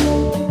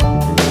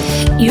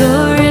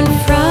 You're in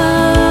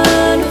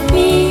front of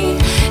me,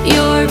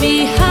 you're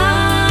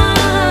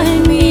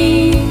behind me.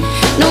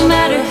 No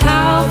matter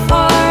how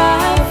far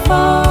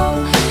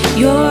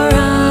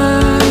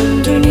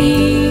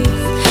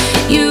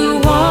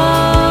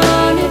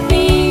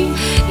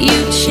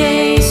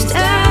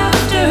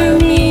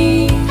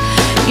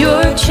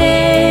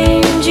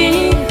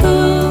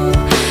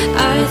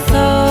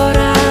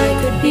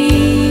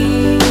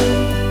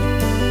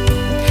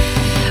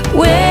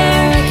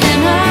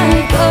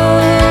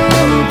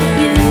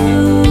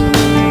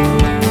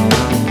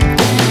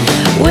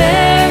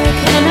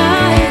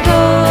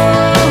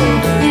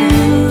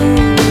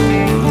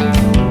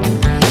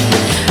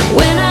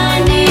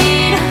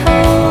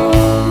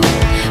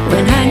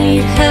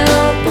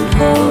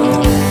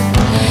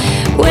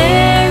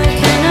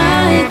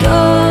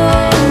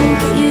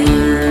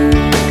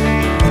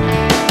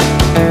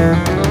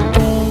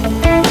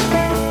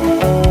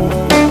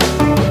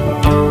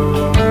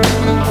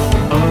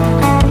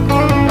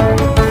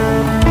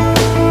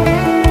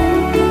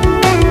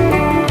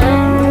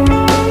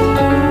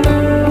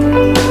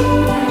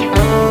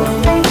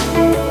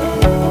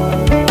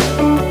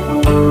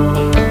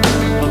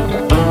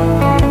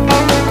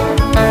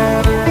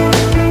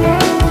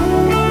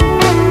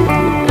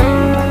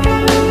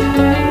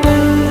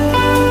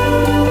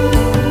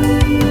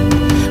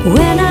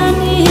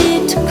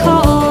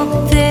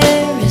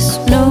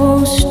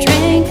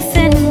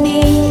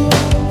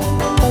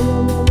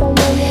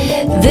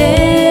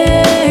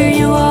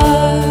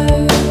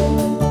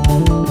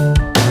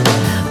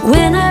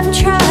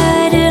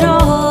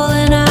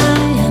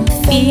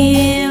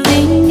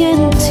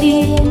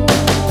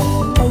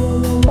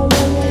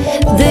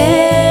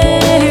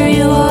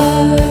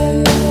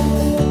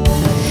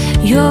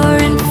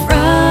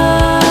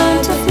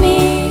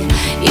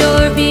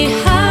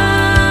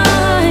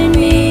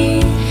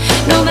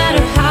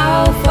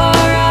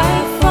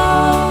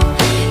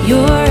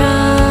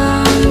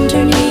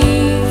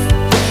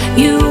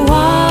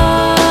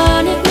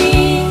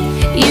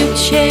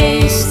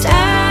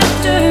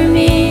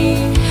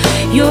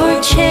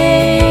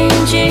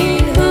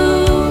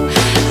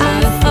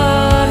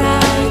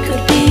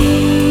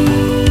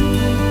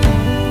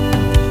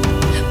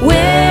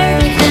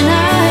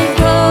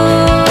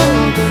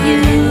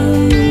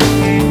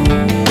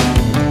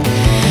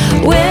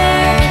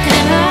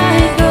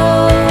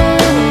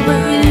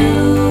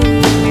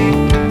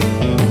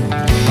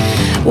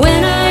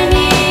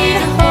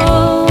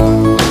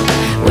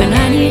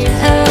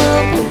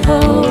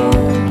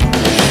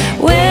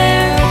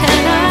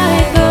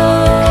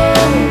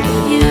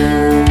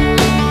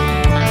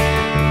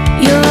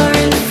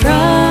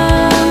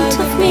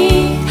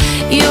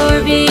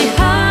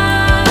behind.